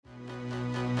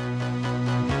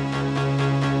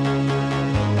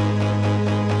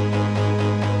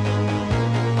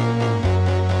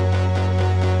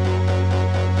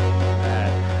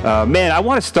Man, I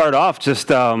want to start off just,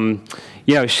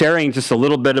 sharing just a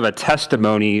little bit of a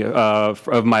testimony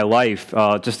of my life,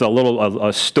 just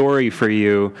a story for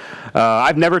you.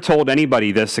 I've never told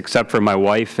anybody this except for my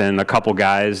wife and a couple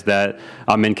guys that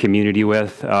I'm in community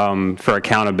with for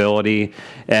accountability.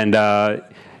 And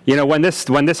when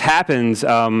this happens,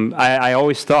 I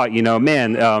always thought,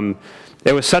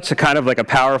 it was such a kind of like a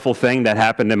powerful thing that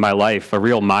happened in my life, a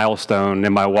real milestone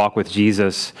in my walk with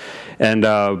Jesus. And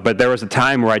but there was a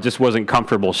time where I just wasn't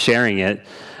comfortable sharing it.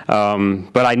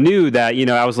 But I knew that,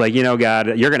 I was like,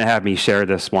 God, you're going to have me share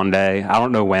this one day. I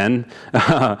don't know when,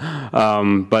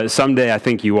 but someday I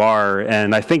think you are.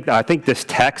 And I think this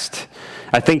text,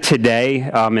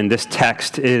 today, and this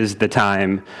text is the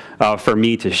time for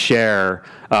me to share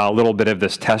a little bit of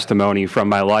this testimony from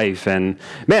my life. And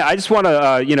man, I just want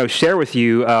to, share with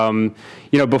you,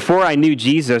 before I knew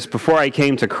Jesus, before I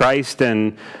came to Christ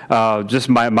and just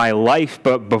my life,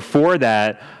 but before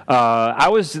that, I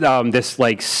was this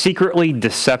like secretly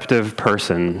deceptive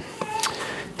person.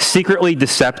 Secretly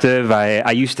deceptive.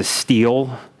 I used to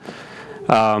steal.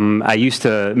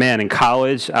 In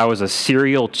college, I was a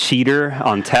serial cheater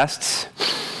on tests.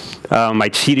 I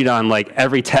cheated on like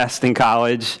every test in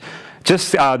college.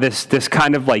 Just this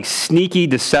kind of like sneaky,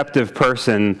 deceptive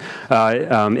person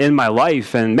in my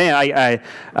life. And man,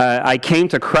 I came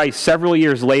to Christ several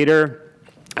years later.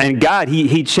 And God,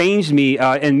 He changed me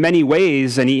in many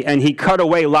ways, and He cut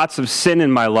away lots of sin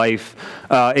in my life,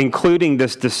 including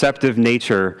this deceptive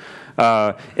nature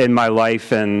in my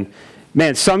life. And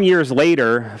man, some years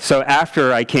later, so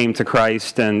after I came to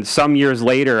Christ, and some years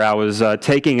later, I was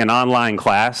taking an online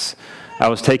class.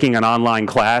 And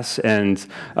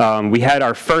we had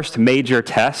our first major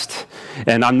test.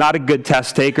 And I'm not a good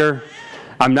test taker.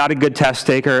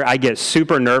 I get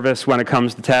super nervous when it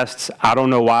comes to tests. I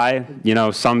don't know why.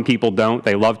 Some people don't.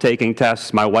 They love taking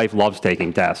tests. My wife loves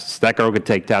taking tests. That girl could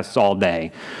take tests all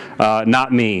day.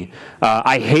 Not me.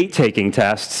 I hate taking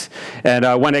tests.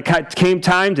 And when it came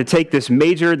time to take this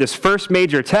first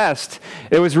major test,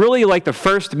 it was really like the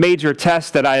first major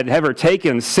test that I had ever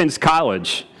taken since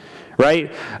college,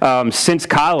 right? Since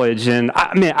college. And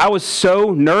I was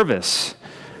so nervous.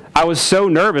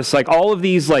 Like all of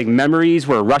these like memories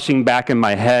were rushing back in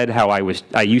my head, how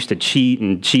I used to cheat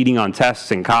and cheating on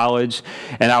tests in college.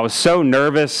 And I was so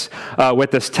nervous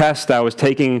with this test I was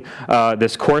taking,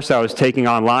 this course I was taking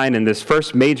online, and this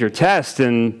first major test.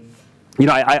 And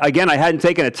I hadn't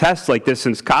taken a test like this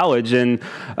since college. And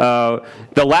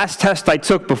the last test I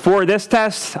took before this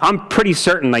test, I'm pretty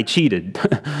certain I cheated.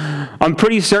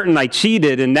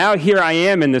 And now here I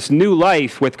am in this new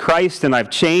life with Christ, and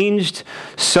I've changed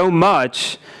so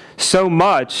much.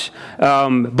 But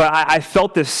I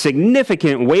felt this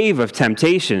significant wave of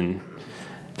temptation.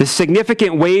 This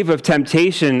significant wave of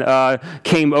temptation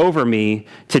came over me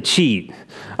to cheat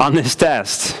on this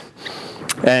test.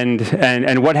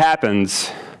 And what happens?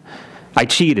 I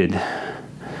cheated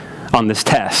on this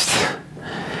test.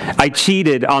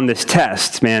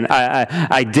 Man.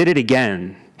 I did it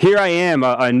again. Here I am,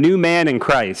 a new man in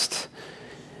Christ.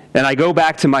 And I go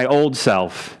back to my old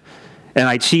self. And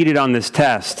I cheated on this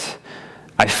test.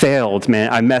 I failed,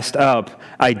 man. I messed up.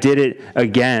 I did it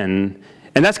again.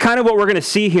 And that's kind of what we're going to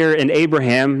see here in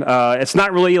Abraham. It's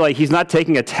not really like he's not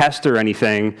taking a test or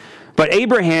anything. But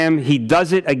Abraham, he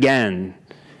does it again.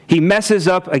 He messes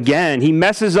up again. He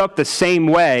messes up the same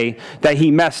way that he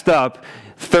messed up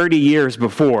 30 years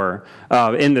before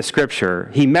in the scripture.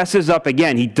 He messes up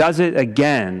again. He does it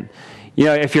again.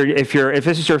 If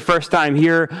this is your first time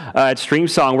here at Stream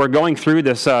Song, we're going through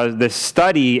this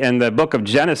study in the book of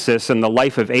Genesis and the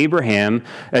life of Abraham.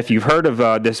 If you've heard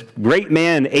of this great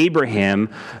man Abraham,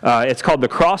 it's called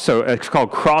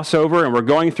Crossover, and we're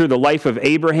going through the life of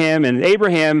Abraham. And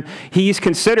Abraham, he's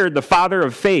considered the father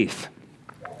of faith.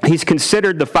 He's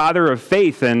considered the father of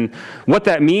faith, and what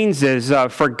that means is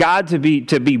for God to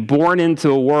be born into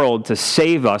a world to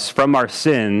save us from our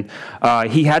sin,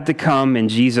 he had to come in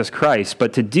Jesus Christ.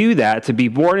 But to do that, to be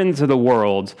born into the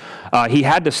world, he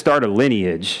had to start a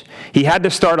lineage. He had to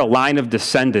start a line of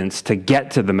descendants to get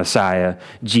to the Messiah,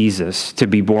 Jesus, to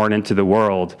be born into the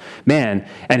world. Man,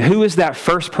 and who is that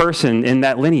first person in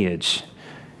that lineage?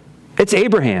 It's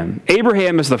Abraham.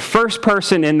 Abraham is the first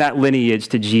person in that lineage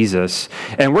to Jesus.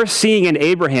 And we're seeing in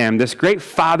Abraham this great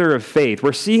father of faith.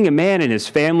 We're seeing a man in his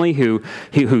family who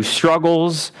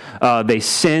struggles. They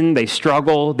sin, they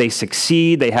struggle, they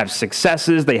succeed, they have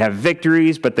successes, they have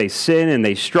victories, but they sin and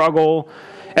they struggle.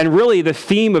 And really the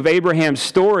theme of Abraham's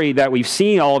story that we've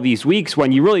seen all of these weeks,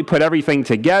 when you really put everything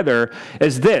together,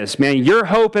 is this, man, your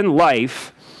hope in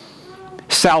life,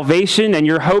 salvation and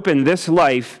your hope in this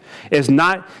life is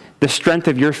not the strength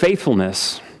of your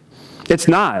faithfulness. It's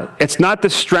not. It's not the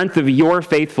strength of your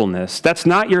faithfulness. That's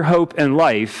not your hope in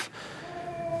life.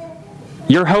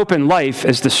 Your hope in life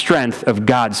is the strength of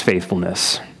God's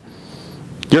faithfulness.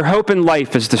 Your hope in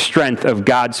life is the strength of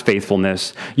God's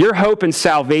faithfulness. Your hope in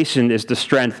salvation is the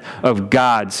strength of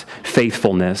God's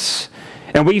faithfulness.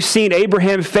 And we've seen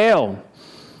Abraham fail.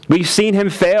 We've seen him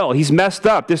fail. He's messed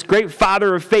up. This great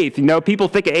father of faith. People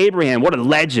think of Abraham, what a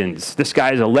legend. This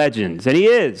guy is a legend. And he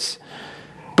is.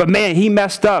 But man, he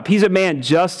messed up. He's a man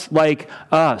just like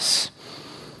us.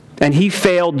 And he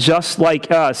failed just like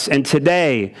us. And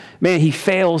today, man, he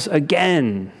fails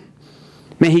again.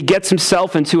 Man, he gets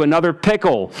himself into another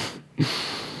pickle.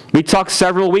 We talked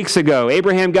several weeks ago.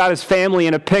 Abraham got his family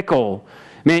in a pickle.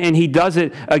 Man, and he does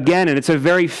it again, and it's a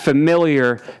very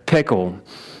familiar pickle.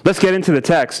 Let's get into the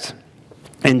text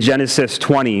in Genesis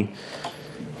 20.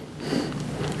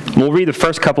 We'll read the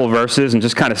first couple of verses and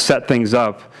just kind of set things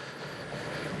up.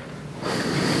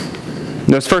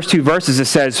 In those first two verses, it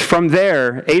says, "From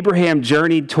there, Abraham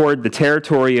journeyed toward the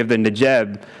territory of the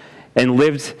Negev, and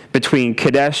lived between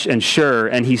Kadesh and Shur,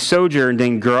 and he sojourned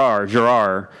in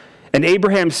Gerar. And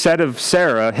Abraham said of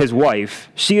Sarah, his wife,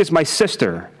 'She is my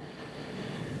sister.'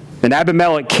 And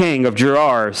Abimelech, king of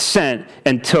Gerar, sent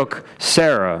and took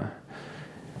Sarah."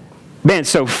 Man,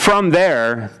 so from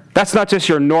there, that's not just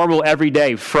your normal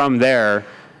everyday from there.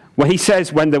 When he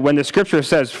says, when the scripture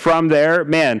says from there,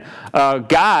 man,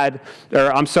 Abraham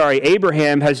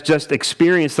has just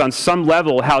experienced on some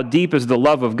level how deep is the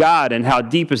love of God and how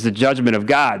deep is the judgment of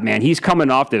God. Man, he's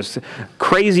coming off this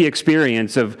crazy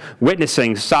experience of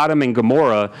witnessing Sodom and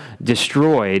Gomorrah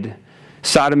destroyed.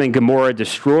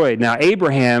 Now,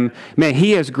 Abraham, man,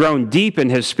 he has grown deep in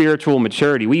his spiritual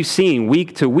maturity. We've seen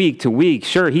week to week to week.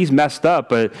 Sure, he's messed up,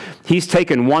 but he's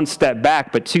taken one step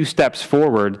back, but two steps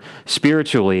forward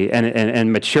spiritually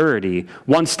and maturity.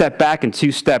 One step back and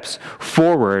two steps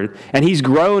forward. And he's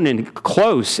grown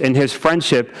close in his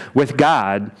friendship with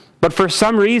God. But for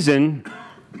some reason,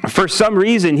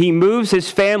 he moves his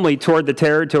family toward the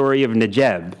territory of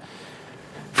Negev.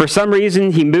 For some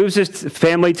reason, he moves his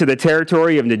family to the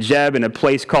territory of Negev in a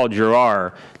place called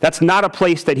Gerar. That's not a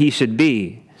place that he should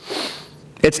be.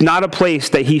 It's not a place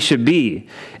that he should be.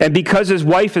 And because his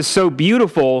wife is so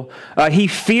beautiful, he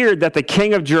feared that the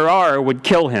king of Gerar would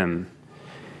kill him.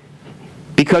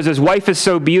 Because his wife is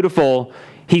so beautiful,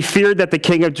 he feared that the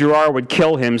king of Gerar would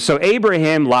kill him. So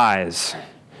Abraham lies.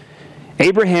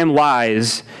 Abraham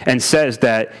lies and says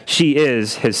that she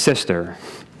is his sister.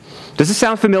 Does this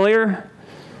sound familiar?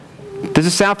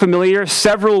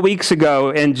 Several weeks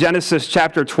ago in Genesis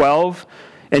chapter 12,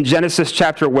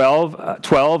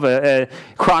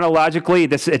 chronologically,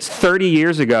 it's 30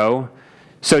 years ago.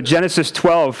 So Genesis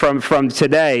 12 from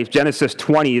today, Genesis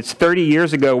 20, it's 30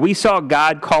 years ago. We saw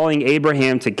God calling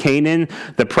Abraham to Canaan,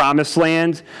 the promised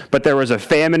land, but there was a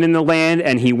famine in the land,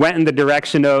 and he went in the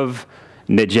direction of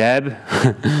Negev.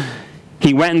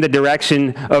 He went in the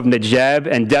direction of Negev,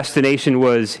 and destination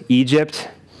was Egypt.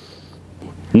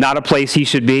 Not a place he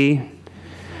should be.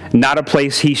 Not a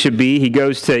place he should be. He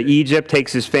goes to Egypt,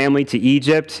 takes his family to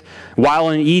Egypt. While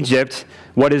in Egypt,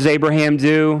 what does Abraham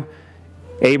do?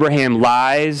 Abraham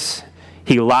lies.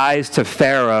 He lies to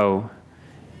Pharaoh.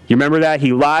 You remember that?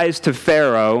 He lies to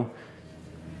Pharaoh,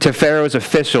 to Pharaoh's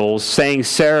officials, saying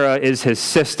Sarah is his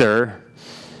sister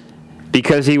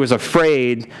because he was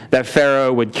afraid that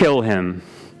Pharaoh would kill him.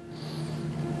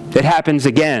 It happens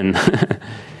again.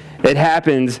 It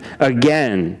happens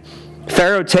again.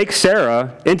 Pharaoh takes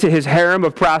Sarah into his harem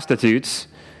of prostitutes.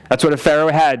 That's what a pharaoh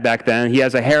had back then. He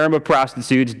has a harem of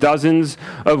prostitutes, dozens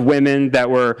of women that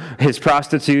were his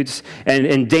prostitutes, and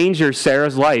endangers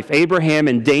Sarah's life. Abraham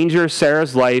endangers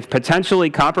Sarah's life, potentially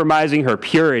compromising her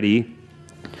purity.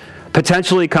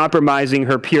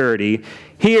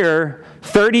 Here,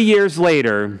 30 years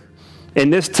later, in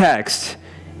this text,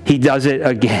 he does it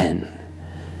again.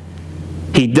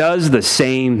 He does the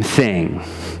same thing.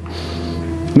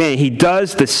 Man, he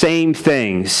does the same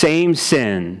thing. Same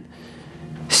sin.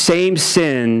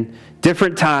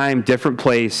 Different time, different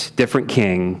place, different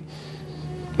king.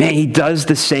 Man, he does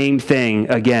the same thing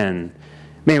again.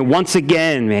 Man, once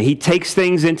again, man, he takes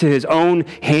things into his own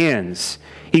hands.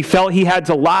 He felt he had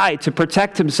to lie to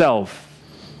protect himself.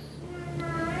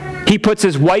 He puts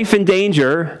his wife in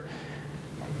danger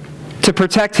to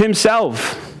protect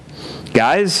himself.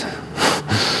 Guys,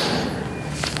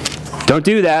 don't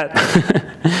do that.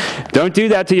 Don't do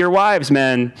that to your wives,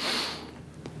 man.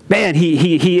 Man,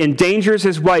 he endangers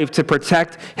his wife to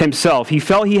protect himself. He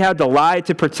felt he had to lie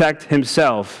to protect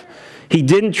himself. He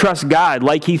didn't trust God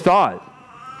like he thought.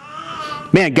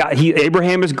 Man,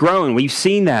 Abraham has grown. We've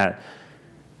seen that.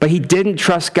 But he didn't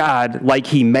trust God like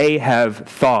he may have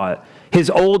thought. His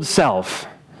old self.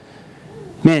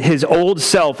 Man, his old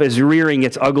self is rearing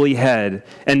its ugly head.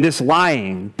 And this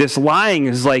lying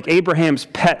is like Abraham's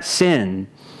pet sin.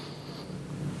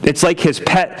 It's like his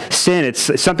pet sin.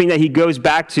 It's something that he goes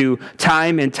back to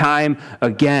time and time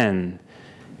again.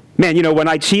 Man, when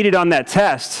I cheated on that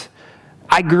test,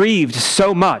 I grieved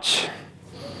so much.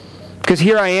 Because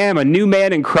here I am, a new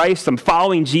man in Christ. I'm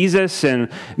following Jesus, and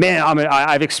man,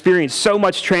 I've experienced so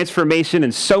much transformation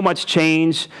and so much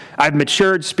change. I've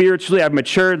matured spiritually. I've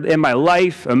matured in my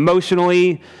life,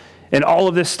 emotionally, and all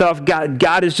of this stuff.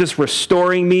 God is just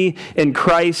restoring me in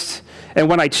Christ. And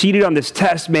when I cheated on this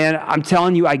test, man, I'm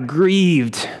telling you, I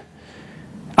grieved.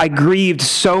 I grieved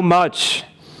so much.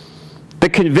 The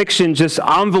conviction just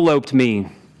enveloped me,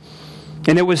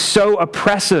 and it was so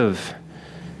oppressive.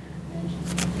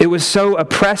 It was so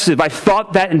oppressive. I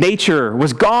thought that nature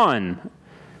was gone.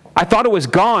 I thought it was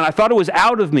gone. I thought it was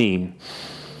out of me.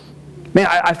 Man,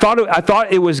 I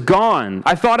thought it was gone.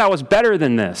 I thought I was better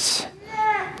than this.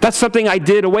 That's something I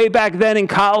did way back then in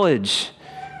college.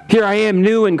 Here I am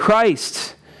new in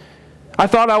Christ. I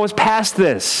thought I was past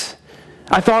this.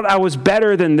 I thought I was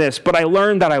better than this, but I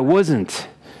learned that I wasn't.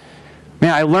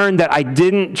 Man, I learned that I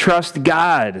didn't trust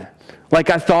God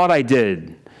like I thought I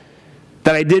did.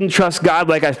 That I didn't trust God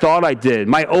like I thought I did.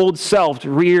 My old self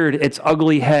reared its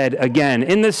ugly head again.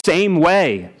 In the same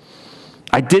way,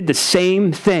 I did the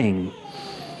same thing.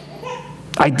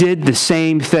 I did the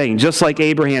same thing, just like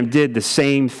Abraham did the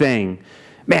same thing.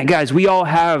 Man, guys, we all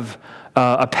have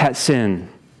a pet sin.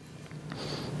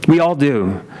 We all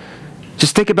do.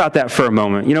 Just think about that for a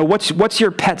moment. What's your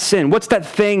pet sin? What's that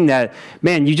thing that,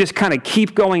 man, you just kind of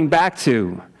keep going back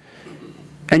to,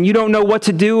 and you don't know what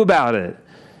to do about it?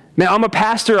 Man, I'm a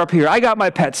pastor up here. I got my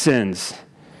pet sins.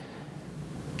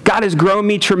 God has grown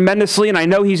me tremendously, and I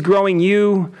know He's growing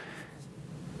you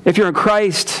if you're in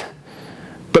Christ.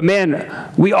 But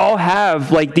man, we all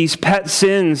have like these pet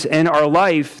sins in our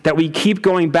life that we keep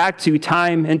going back to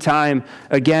time and time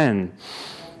again.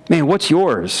 Man, what's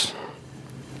yours?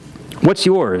 What's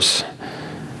yours?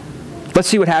 Let's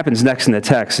see what happens next in the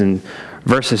text in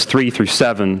verses 3 through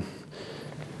 7.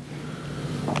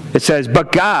 It says,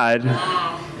 "But God..."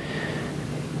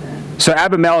 So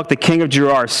Abimelech, the king of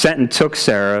Gerar, sent and took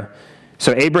Sarah.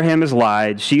 So Abraham has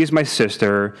lied. She is my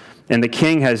sister. And the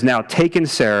king has now taken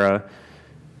Sarah.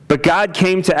 But God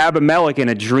came to Abimelech in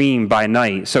a dream by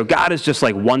night. So God is just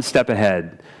like one step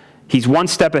ahead. He's one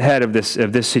step ahead of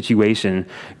this situation.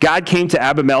 God came to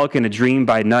Abimelech in a dream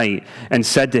by night and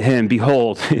said to him,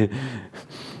 "Behold,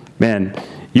 man,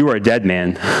 you are a dead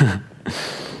man."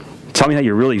 Tell me how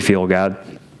you really feel, God.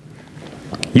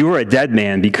 "You are a dead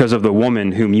man because of the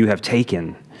woman whom you have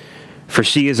taken, for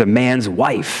she is a man's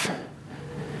wife."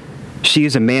 She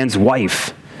is a man's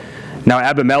wife. Now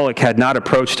Abimelech had not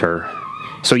approached her.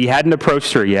 So he hadn't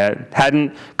approached her yet,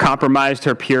 hadn't compromised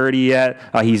her purity yet.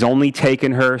 He's only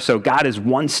taken her. So God is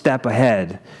one step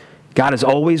ahead. God is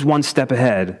always one step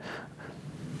ahead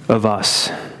of us.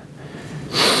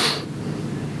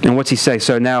 And what's he say?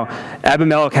 So now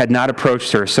Abimelech had not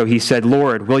approached her. So he said,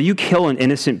 "Lord, will you kill an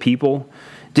innocent people?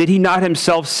 Did he not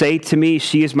himself say to me,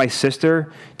 'She is my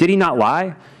sister'? Did he not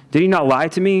lie? Did he not lie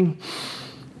to me?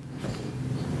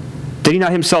 Did he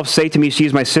not himself say to me, 'She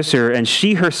is my sister'? And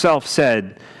she herself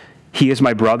said, 'He is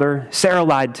my brother'?" Sarah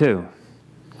lied too.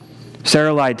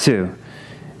 Sarah lied too.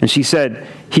 And she said,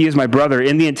 "He is my brother.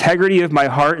 In the integrity of my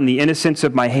heart and the innocence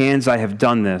of my hands, I have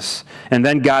done this." And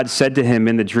then God said to him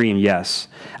in the dream, "Yes,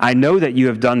 I know that you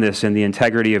have done this in the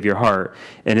integrity of your heart,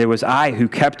 and it was I who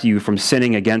kept you from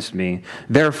sinning against me.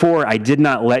 Therefore, I did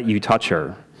not let you touch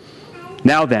her.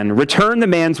 Now then, return the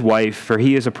man's wife, for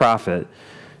he is a prophet,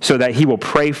 so that he will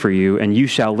pray for you, and you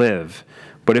shall live.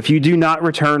 But if you do not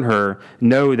return her,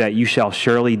 know that you shall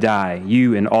surely die,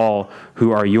 you and all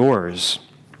who are yours."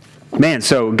 Man,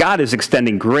 so God is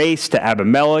extending grace to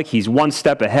Abimelech. He's one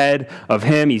step ahead of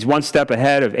him. He's one step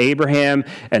ahead of Abraham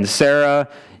and Sarah.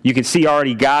 You can see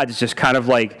already God is just kind of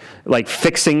like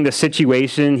fixing the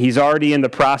situation. He's already in the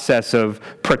process of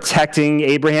protecting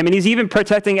Abraham, and he's even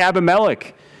protecting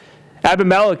Abimelech.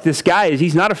 Abimelech, this guy,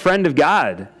 he's not a friend of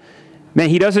God. Man,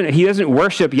 he doesn't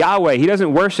worship Yahweh. He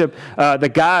doesn't worship the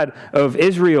God of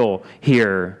Israel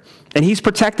here. And he's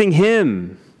protecting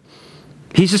him.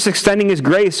 He's just extending his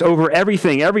grace over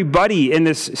everything, everybody in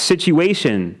this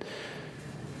situation.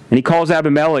 And he calls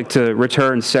Abimelech to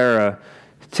return Sarah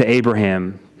to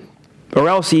Abraham, or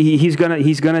else he's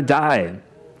gonna die.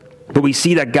 But we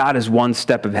see that God is one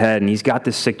step ahead, and he's got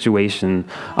this situation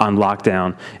on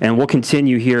lockdown. And we'll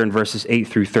continue here in verses 8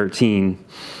 through 13.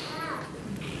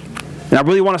 And I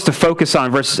really want us to focus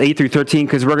on verses 8 through 13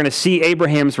 because we're going to see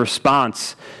Abraham's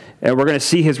response And we're going to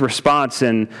see his response,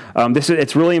 and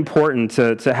it's really important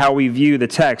to how we view the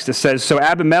text. It says, "So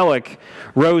Abimelech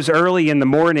rose early in the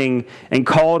morning and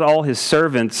called all his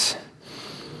servants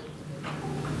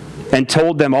and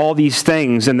told them all these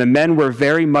things, and the men were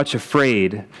very much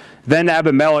afraid. Then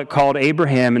Abimelech called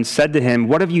Abraham and said to him,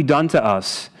 'What have you done to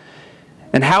us?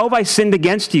 And how have I sinned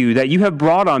against you, that you have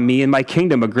brought on me and my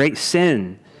kingdom a great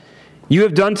sin? You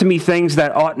have done to me things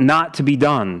that ought not to be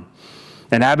done.'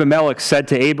 And Abimelech said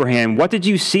to Abraham, 'What did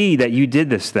you see that you did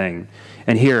this thing?'"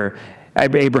 And here,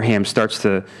 Abraham starts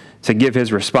to give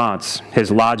his response,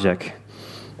 his logic.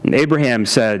 And Abraham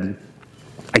said,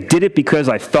 "I did it because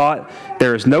I thought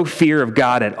there is no fear of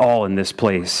God at all in this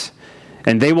place,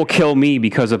 and they will kill me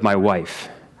because of my wife.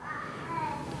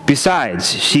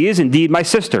 Besides, she is indeed my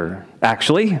sister,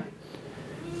 actually.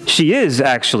 She is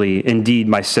actually indeed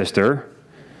my sister,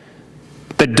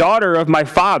 the daughter of my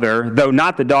father, though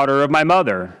not the daughter of my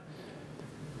mother.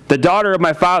 The daughter of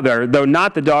my father, though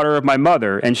not the daughter of my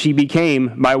mother, and she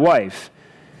became my wife.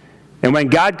 And when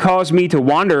God caused me to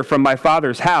wander from my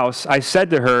father's house, I said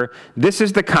to her, 'This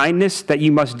is the kindness that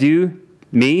you must do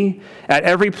me. At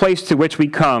every place to which we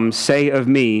come, say of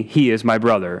me, he is my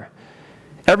brother.'"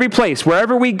 Every place,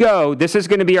 wherever we go, this is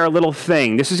going to be our little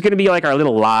thing. This is going to be like our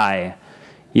little lie.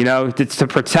 It's to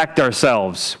protect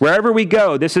ourselves. Wherever we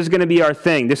go, this is going to be our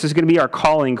thing. This is going to be our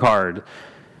calling card.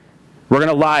 We're going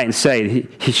to lie and say,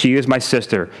 "She is my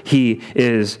sister. He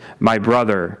is my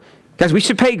brother." Guys, we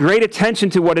should pay great attention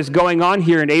to what is going on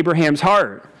here in Abraham's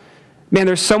heart. Man,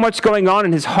 there's so much going on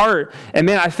in his heart. And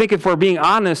man, I think if we're being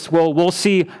honest, we'll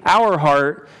see our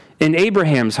heart in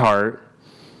Abraham's heart.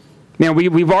 Man,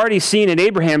 we've already seen in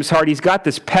Abraham's heart, he's got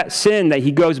this pet sin that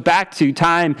he goes back to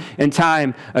time and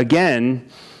time again.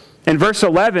 In verse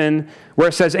 11, where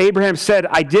it says, Abraham said,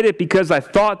 "I did it because I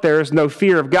thought there is no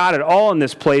fear of God at all in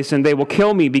this place, and they will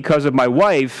kill me because of my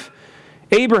wife."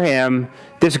 Abraham,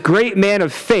 this great man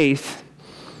of faith,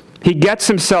 he gets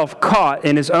himself caught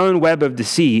in his own web of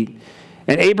deceit,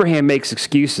 and Abraham makes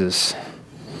excuses.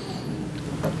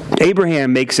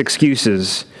 Abraham makes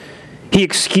excuses. He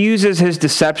excuses his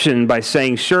deception by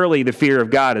saying, "Surely the fear of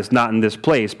God is not in this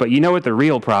place." But you know what the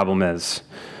real problem is?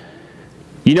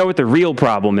 You know what the real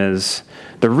problem is?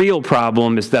 The real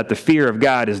problem is that the fear of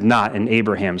God is not in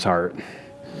Abraham's heart.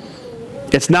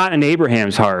 It's not in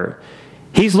Abraham's heart.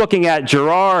 He's looking at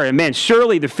Gerar and, man,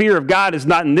 surely the fear of God is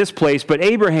not in this place. But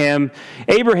Abraham,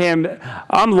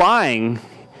 I'm lying.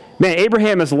 Man,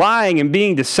 Abraham is lying and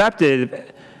being deceptive.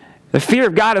 The fear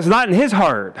of God is not in his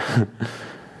heart.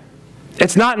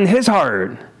 It's not in his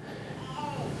heart.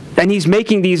 And he's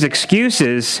making these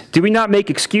excuses. Do we not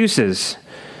make excuses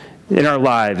in our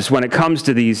lives when it comes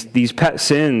to these pet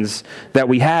sins that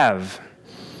we have?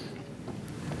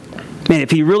 Man,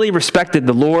 if he really respected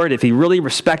the Lord, if he really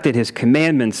respected his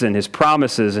commandments and his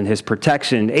promises and his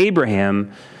protection,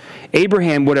 Abraham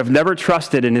would have never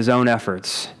trusted in his own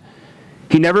efforts.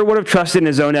 He never would have trusted in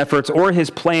his own efforts or his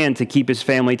plan to keep his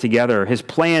family together, his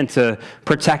plan to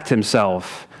protect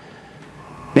himself.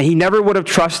 Man, he never would have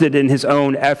trusted in his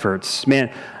own efforts. Man,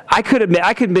 I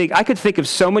could think of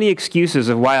so many excuses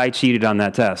of why I cheated on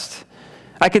that test.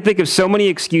 I could think of so many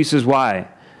excuses why.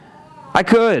 I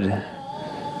could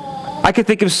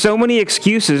think of so many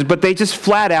excuses, but they just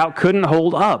flat out couldn't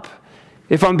hold up,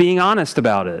 if I'm being honest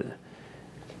about it.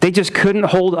 They just couldn't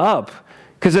hold up,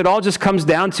 because it all just comes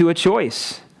down to a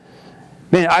choice.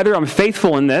 Man, either I'm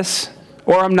faithful in this,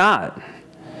 or I'm not.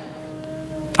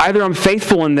 Either I'm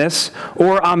faithful in this,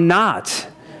 or I'm not.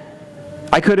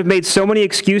 I could have made so many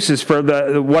excuses for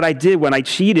what I did when I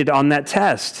cheated on that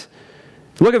test.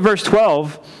 Look at verse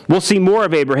 12. We'll see more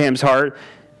of Abraham's heart.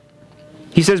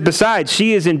 He says, "Besides,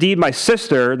 she is indeed my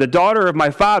sister, the daughter of my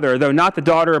father, though not the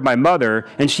daughter of my mother,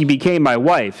 and she became my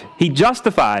wife." He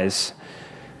justifies.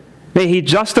 Man, he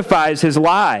justifies his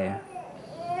lie.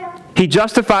 He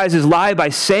justifies his lie by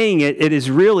saying it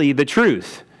is really the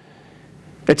truth.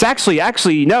 It's actually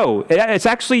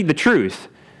the truth.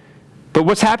 But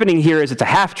what's happening here is it's a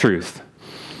half-truth.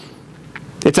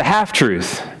 It's a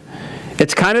half-truth.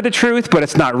 It's kind of the truth, but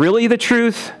it's not really the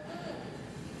truth.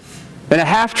 And a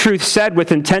half-truth said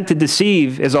with intent to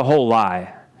deceive is a whole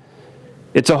lie.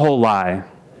 It's a whole lie.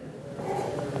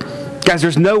 Guys,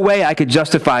 there's no way I could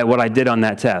justify what I did on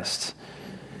that test.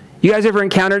 You guys ever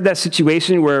encountered that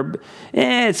situation where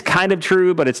it's kind of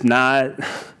true, but it's not?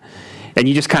 And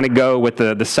you just kind of go with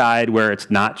the side where it's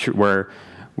not true,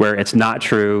 where it's not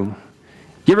true.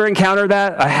 You ever encounter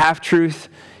that? A half-truth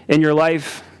in your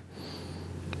life?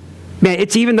 Man,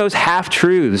 it's even those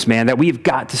half-truths, man, that we've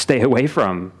got to stay away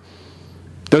from.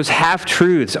 Those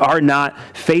half-truths are not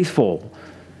faithful.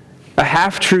 A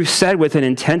half-truth said with an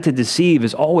intent to deceive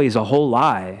is always a whole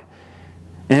lie.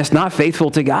 And it's not faithful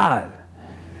to God.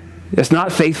 It's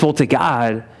not faithful to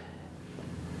God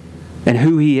and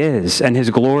who he is and his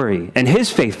glory and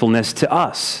his faithfulness to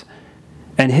us.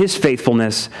 And his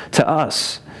faithfulness to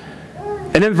us.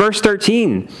 And then verse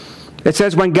 13, it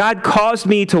says, when God caused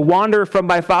me to wander from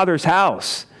my father's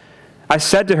house, I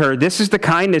said to her, this is the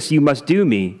kindness you must do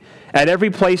me. At every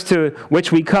place to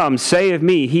which we come, say of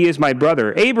me, he is my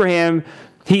brother. Abraham,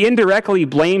 he indirectly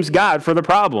blames God for the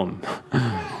problem.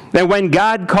 And when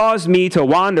God caused me to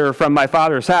wander from my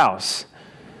father's house,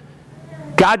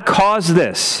 God caused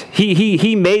this.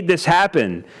 He made this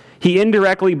happen. He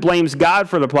indirectly blames God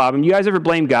for the problem. You guys ever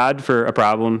blame God for a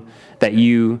problem that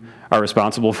you are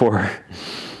responsible for?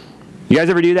 You guys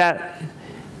ever do that?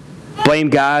 Blame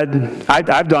God?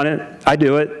 I've done it. I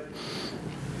do it.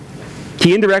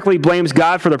 He indirectly blames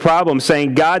God for the problem,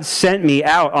 saying, God sent me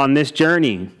out on this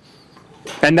journey.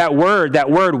 And that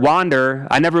word wander,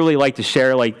 I never really like to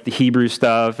share like the Hebrew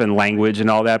stuff and language and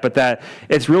all that, but that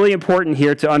it's really important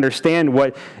here to understand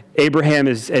what Abraham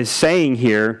is saying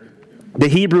here. The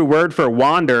Hebrew word for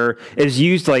wander is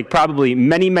used like probably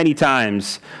many, many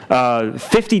times,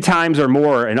 50 times or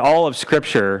more in all of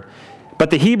Scripture. But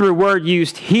the Hebrew word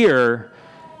used here,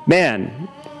 man,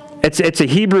 it's a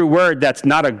Hebrew word that's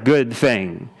not a good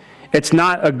thing. It's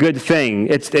not a good thing.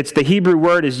 It's the Hebrew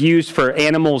word is used for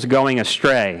animals going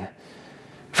astray.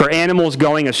 For animals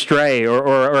going astray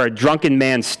or a drunken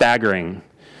man staggering.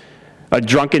 A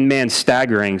drunken man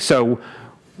staggering. So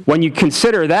when you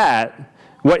consider that,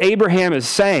 what Abraham is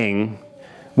saying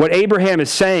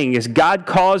is God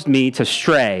caused me to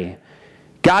stray.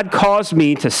 God caused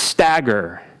me to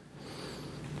stagger.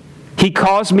 He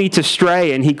caused me to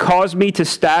stray and he caused me to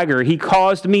stagger. He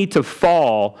caused me to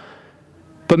fall.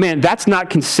 But man, that's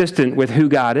not consistent with who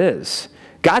God is.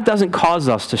 God doesn't cause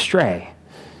us to stray.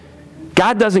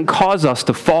 God doesn't cause us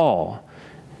to fall.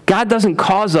 God doesn't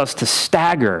cause us to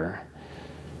stagger.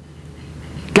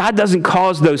 God doesn't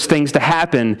cause those things to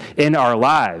happen in our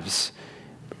lives.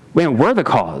 Man, we're the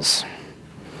cause.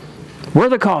 We're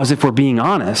the cause if we're being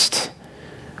honest.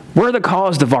 We're the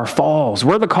cause of our falls.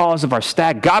 We're the cause of our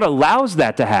stag. God allows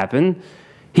that to happen.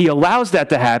 He allows that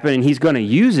to happen, and he's going to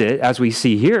use it as we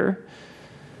see here.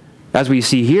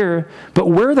 But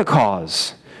we're the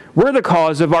cause. We're the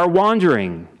cause of our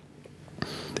wandering.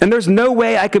 And there's no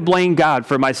way I could blame God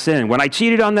for my sin. When I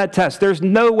cheated on that test, there's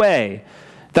no way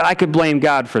that I could blame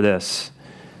God for this.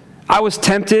 I was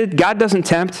tempted. God doesn't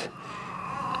tempt.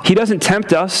 He doesn't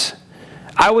tempt us.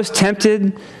 I was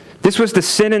tempted. This was the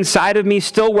sin inside of me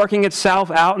still working itself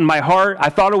out in my heart. I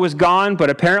thought it was gone, but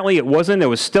apparently it wasn't. It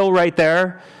was still right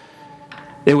there.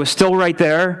 It was still right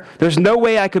there. There's no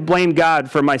way I could blame God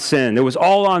for my sin. It was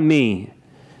all on me.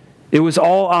 It was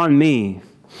all on me.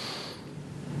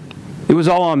 It was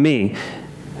all on me.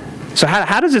 So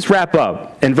how does this wrap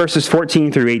up in verses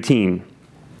 14 through 18?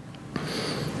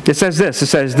 It says this. It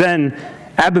says, then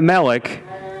Abimelech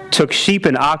took sheep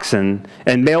and oxen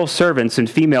and male servants and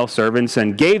female servants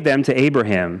and gave them to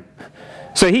Abraham.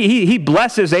 So he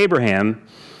blesses Abraham.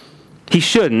 He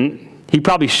shouldn't. He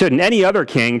probably shouldn't. Any other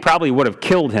king probably would have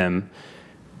killed him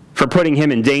for putting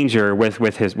him in danger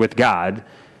with God.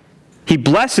 He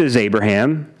blesses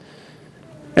Abraham,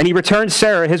 and he returns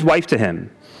Sarah, his wife, to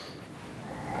him.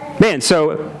 Man,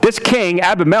 so this king,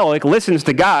 Abimelech, listens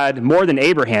to God more than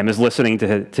Abraham is listening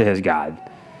to his God.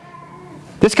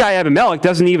 This guy, Abimelech,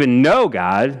 doesn't even know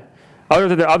God,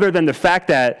 other than the fact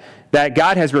that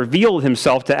God has revealed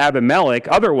himself to Abimelech.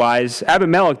 Otherwise,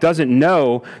 Abimelech doesn't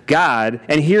know God,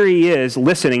 and here he is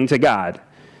listening to God.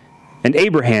 And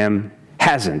Abraham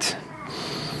hasn't.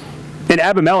 And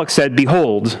Abimelech said,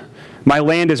 behold, my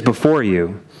land is before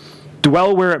you.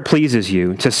 Dwell where it pleases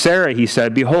you. To Sarah he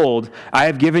said, behold, I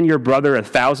have given your brother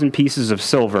 1,000 pieces of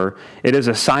silver. It is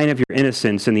a sign of your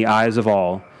innocence in the eyes of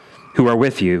all who are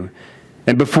with you.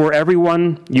 And before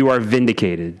everyone you are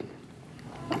vindicated.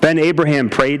 Then Abraham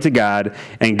prayed to God,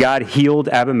 and God healed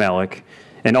Abimelech,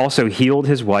 and also healed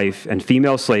his wife and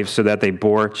female slaves so that they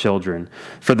bore children.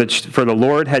 For the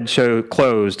Lord had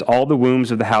closed all the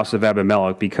wombs of the house of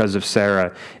Abimelech because of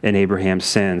Sarah and Abraham's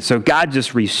sin. So God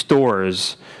just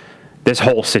restores this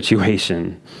whole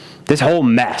situation, this whole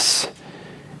mess.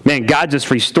 Man, God just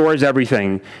restores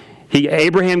everything.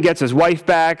 Abraham gets his wife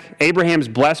back. Abraham's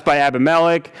blessed by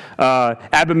Abimelech.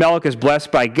 Abimelech is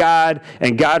blessed by God,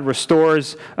 and God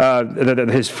restores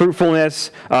his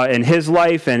fruitfulness in his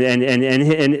life and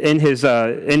in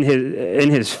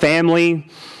his family.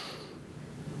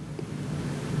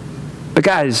 But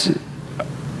guys,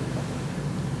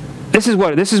 this is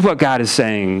what God is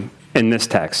saying in this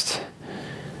text.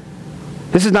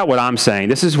 This is not what I'm saying.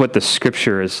 This is what the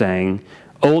scripture is saying.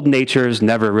 Old natures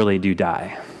never really do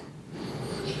die.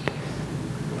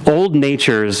 Old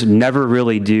natures never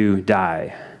really do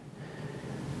die.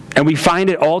 And we find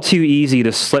it all too easy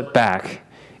to slip back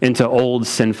into old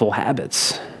sinful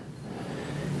habits.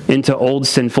 Into old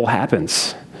sinful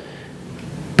habits.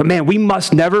 But man, we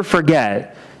must never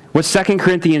forget what 2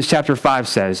 Corinthians chapter 5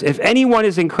 says. If anyone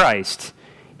is in Christ,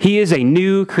 he is a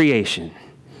new creation.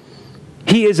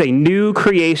 He is a new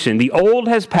creation. The old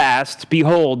has passed.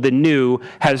 Behold, the new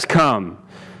has come.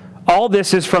 All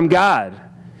this is from God.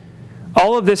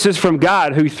 All of this is from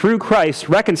God, who through Christ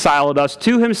reconciled us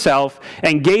to himself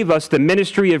and gave us the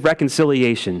ministry of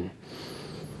reconciliation.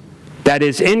 That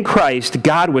is, in Christ,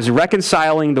 God was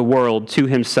reconciling the world to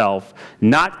himself,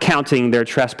 not counting their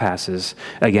trespasses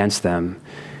against them.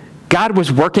 God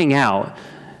was working out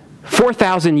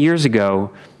 4,000 years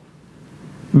ago,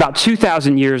 about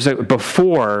 2,000 years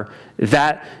before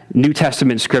that New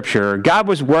Testament scripture. God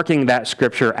was working that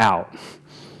scripture out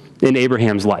in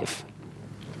Abraham's life.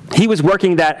 He was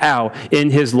working that out in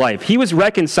his life. He was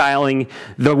reconciling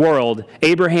the world,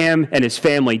 Abraham and his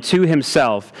family, to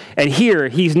himself. And here,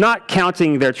 he's not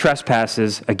counting their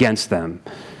trespasses against them.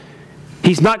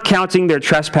 He's not counting their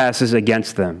trespasses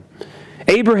against them.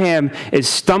 Abraham is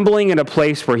stumbling in a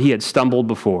place where he had stumbled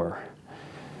before.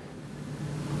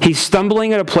 He's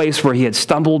stumbling in a place where he had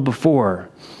stumbled before.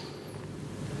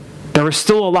 There was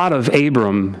still a lot of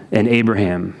Abram and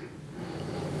Abraham.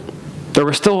 There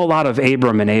was still a lot of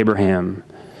Abram and Abraham.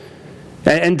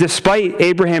 And despite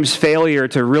Abraham's failure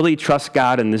to really trust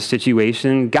God in this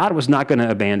situation, God was not going to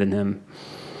abandon him.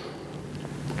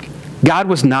 God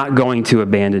was not going to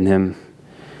abandon him.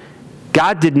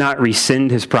 God did not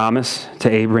rescind his promise to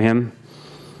Abraham.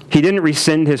 He didn't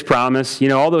rescind his promise. You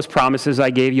know, all those promises I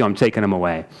gave you, I'm taking them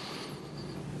away.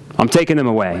 I'm taking them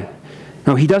away.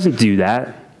 No, he doesn't do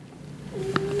that.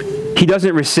 He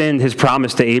doesn't rescind his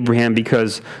promise to Abraham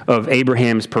because of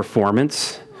Abraham's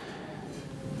performance.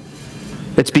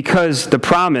 It's because the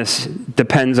promise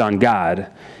depends on God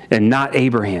and not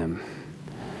Abraham.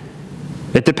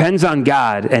 It depends on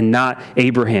God and not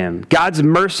Abraham. God's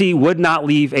mercy would not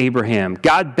leave Abraham.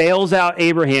 God bails out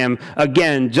Abraham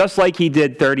again, just like he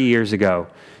did 30 years ago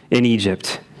in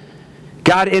Egypt.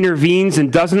 God intervenes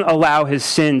and doesn't allow his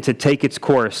sin to take its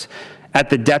course at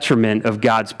the detriment of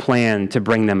God's plan to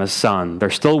bring them a son. They're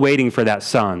still waiting for that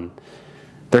son.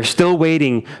 They're still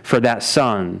waiting for that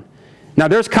son. Now,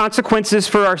 there's consequences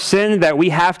for our sin that we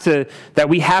have to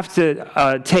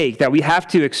take, that we have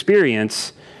to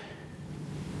experience.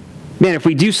 Man, if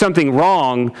we do something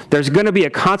wrong, there's going to be a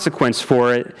consequence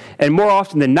for it, and more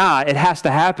often than not, it has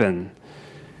to happen.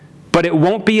 But it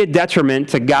won't be a detriment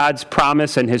to God's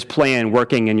promise and his plan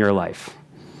working in your life.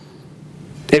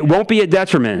 It won't be a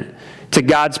detriment to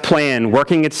God's plan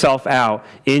working itself out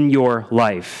in your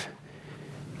life.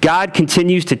 God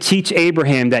continues to teach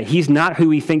Abraham that he's not who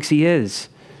he thinks he is.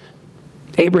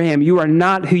 Abraham, you are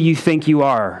not who you think you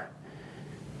are.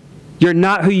 You're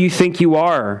not who you think you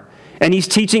are. And he's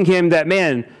teaching him that,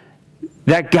 man,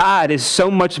 that God is so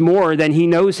much more than he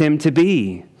knows him to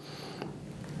be.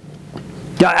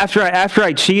 After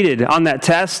I cheated on that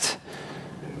test,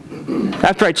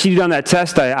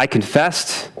 I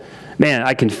confessed. Man,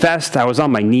 I confessed. I was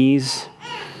on my knees,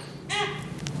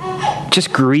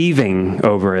 just grieving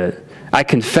over it. I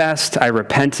confessed. I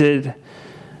repented.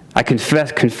 I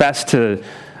confessed to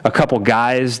a couple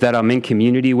guys that I'm in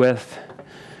community with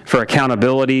for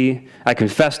accountability. I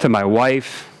confessed to my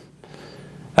wife.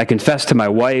 And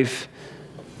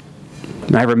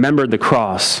I remembered the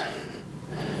cross.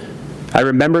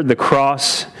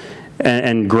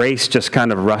 And grace just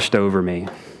kind of rushed over me.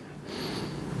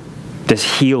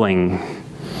 This healing,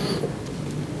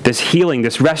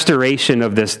 this restoration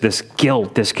of this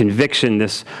guilt, this conviction,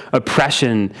 this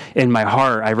oppression in my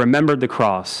heart. I remembered the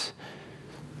cross.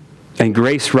 And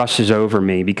grace rushes over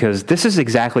me because this is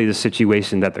exactly the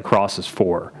situation that the cross is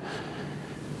for.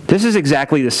 This is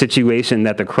exactly the situation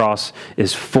that the cross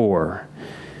is for.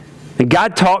 And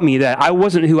God taught me that I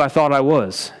wasn't who I thought I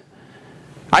was.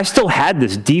 I still had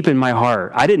this deep in my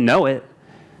heart. I didn't know it.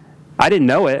 I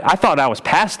thought I was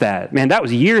past that. Man, that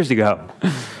was years ago.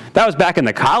 That was back in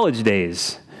the college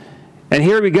days. And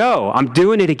here we go. I'm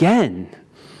doing it again.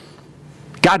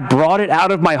 God brought it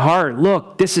out of my heart.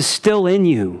 Look, this is still in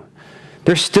you.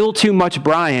 There's still too much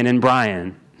Brian and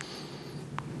Brian.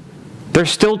 There's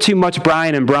still too much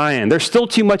Brian and Brian. There's still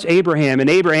too much Abraham and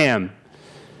Abraham.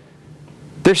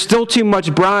 There's still too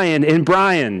much Brian and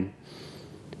Brian.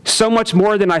 So much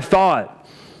more than I thought.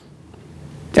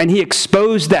 And he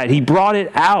exposed that. He brought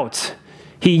it out.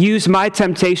 He used my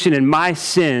temptation and my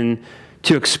sin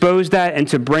to expose that and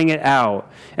to bring it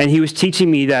out. And he was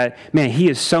teaching me that, man, he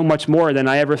is so much more than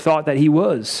I ever thought that he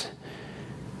was.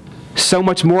 So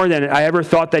much more than I ever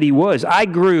thought that he was. I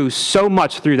grew so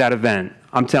much through that event,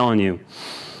 I'm telling you.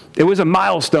 It was a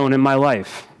milestone in my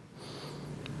life.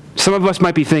 Some of us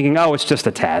might be thinking, oh, it's just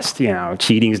a test.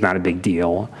 Cheating is not a big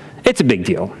deal. It's a big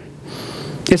deal.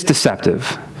 It's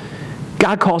deceptive.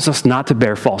 God calls us not to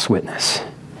bear false witness.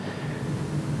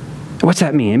 What's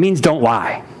that mean? It means don't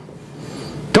lie.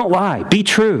 Don't lie. Be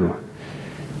true.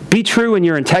 Be true in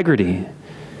your integrity.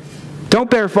 Don't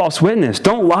bear false witness.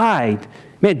 Don't lie.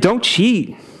 Man, don't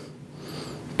cheat.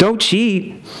 Don't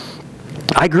cheat.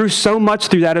 I grew so much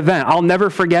through that event. I'll never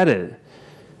forget it.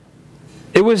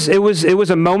 It was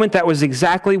a moment that was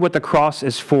exactly what the cross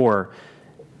is for.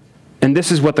 And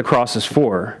this is what the cross is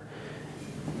for.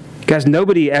 Guys,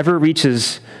 nobody ever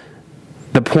reaches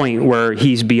the point where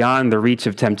he's beyond the reach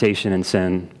of temptation and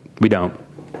sin. We don't.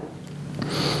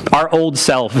 Our old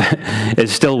self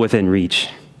is still within reach.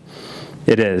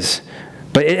 It is.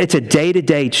 But it's a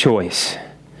day-to-day choice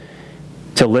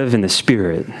to live in the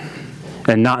Spirit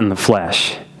and not in the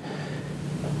flesh.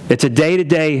 It's a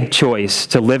day-to-day choice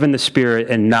to live in the Spirit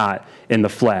and not in the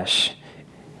flesh.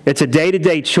 It's a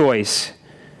day-to-day choice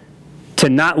to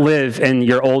not live in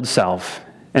your old self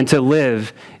and to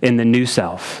live in the new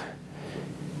self.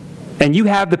 And you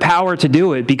have the power to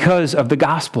do it because of the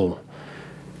gospel.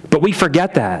 But we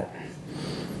forget that.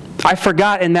 I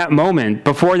forgot in that moment,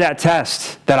 before that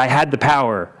test, that I had the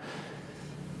power.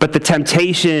 But the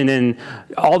temptation and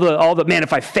all the man,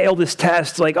 if I fail this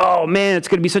test, like, oh man, it's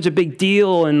going to be such a big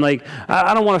deal. And like,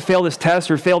 I don't want to fail this test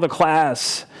or fail the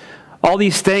class. All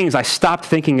these things, I stopped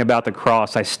thinking about the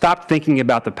cross. I stopped thinking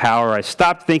about the power. I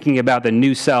stopped thinking about the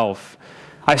new self.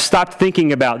 I stopped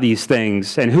thinking about these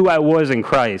things and who I was in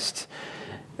Christ.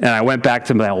 And I went back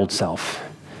to my old self.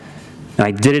 And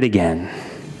I did it again.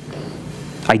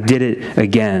 I did it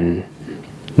again.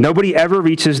 Nobody ever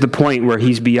reaches the point where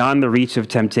he's beyond the reach of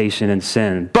temptation and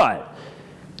sin. But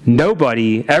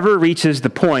nobody ever reaches the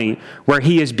point where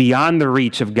he is beyond the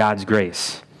reach of God's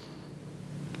grace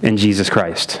in Jesus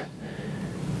Christ.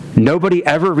 Nobody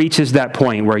ever reaches that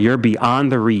point where you're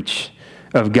beyond the reach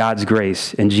of God's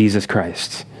grace in Jesus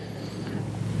Christ.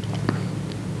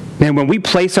 Man, when we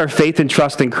place our faith and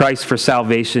trust in Christ for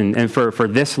salvation and for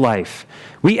this life,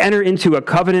 we enter into a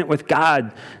covenant with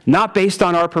God, not based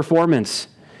on our performance.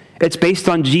 It's based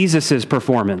on Jesus'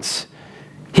 performance.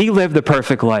 He lived the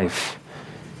perfect life.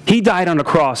 He died on a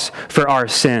cross for our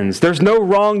sins. There's no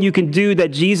wrong you can do that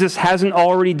Jesus hasn't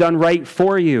already done right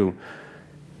for you.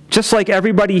 Just like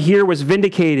everybody here was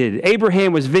vindicated.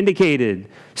 Abraham was vindicated.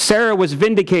 Sarah was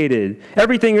vindicated.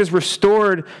 Everything is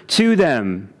restored to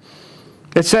them.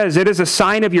 It says, it is a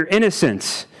sign of your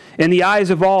innocence in the eyes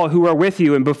of all who are with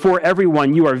you, and before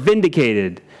everyone you are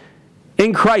vindicated.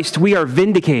 In Christ we are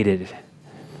vindicated.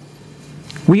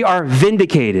 We are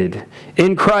vindicated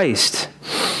in Christ.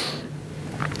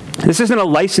 This isn't a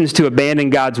license to abandon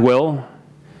God's will.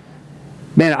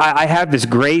 Man, I have this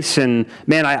grace, and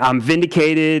man, I'm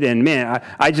vindicated, and man,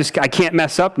 I can't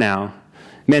mess up now.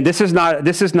 Man, this is not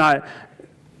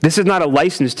a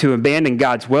license to abandon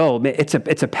God's will. It's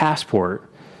a passport.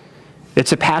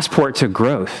 It's a passport to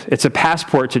growth. It's a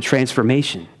passport to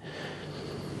transformation,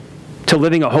 to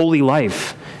living a holy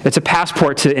life. It's a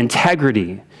passport to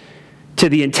integrity, to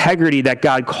the integrity that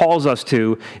God calls us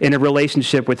to in a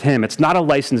relationship with him. It's not a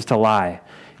license to lie.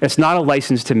 It's not a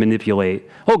license to manipulate.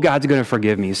 Oh, God's going to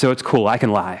forgive me, so it's cool. I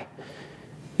can lie.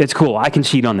 It's cool. I can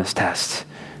cheat on this test.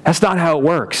 That's not how it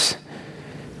works.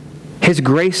 His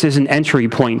grace is an entry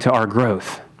point to our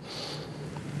growth.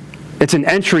 It's an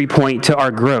entry point to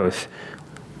our growth.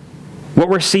 What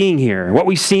we're seeing here, what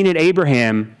we've seen in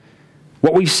Abraham,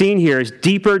 what we've seen here is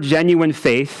deeper, genuine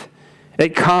faith.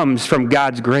 It comes from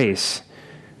God's grace,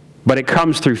 but it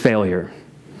comes through failure.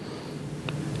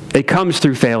 It comes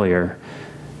through failure.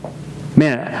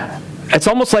 Man, it's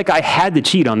almost like I had to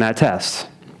cheat on that test.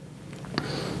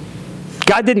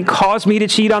 God didn't cause me to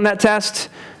cheat on that test,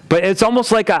 but it's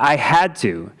almost like I had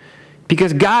to.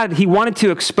 Because God, he wanted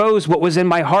to expose what was in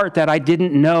my heart that I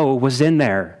didn't know was in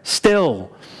there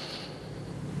still.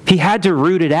 He had to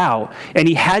root it out, and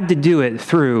he had to do it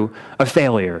through a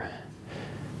failure.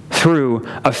 Through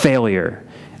a failure.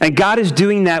 And God is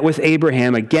doing that with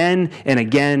Abraham again and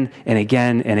again and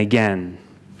again and again.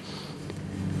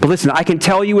 But listen, I can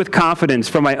tell you with confidence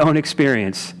from my own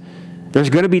experience, there's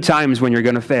going to be times when you're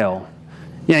going to fail.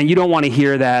 Yeah, you don't want to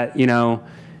hear that,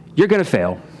 You're going to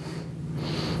fail.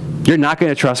 You're not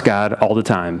going to trust God all the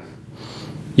time.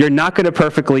 You're not going to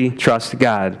perfectly trust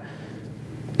God.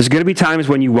 There's going to be times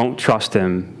when you won't trust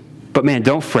him. But man,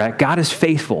 don't fret. God is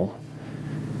faithful.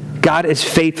 God is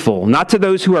faithful, not to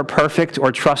those who are perfect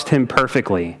or trust him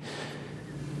perfectly.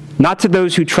 Not to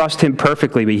those who trust him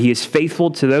perfectly, but he is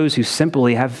faithful to those who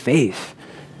simply have faith.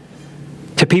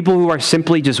 To people who are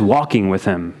simply just walking with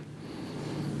him.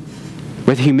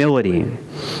 With humility.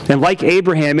 And like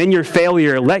Abraham, in your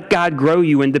failure, let God grow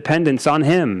you in dependence on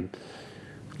him.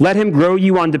 Let him grow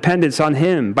you on dependence on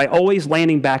him by always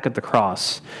landing back at the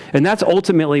cross. And that's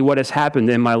ultimately what has happened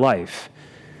in my life.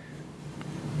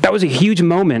 That was a huge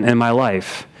moment in my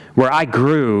life where I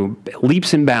grew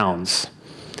leaps and bounds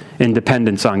in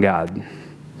dependence on God.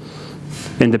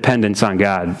 In dependence on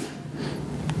God.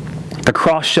 The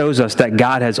cross shows us that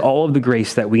God has all of the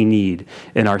grace that we need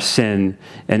in our sin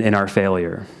and in our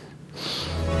failure.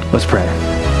 Let's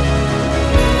pray.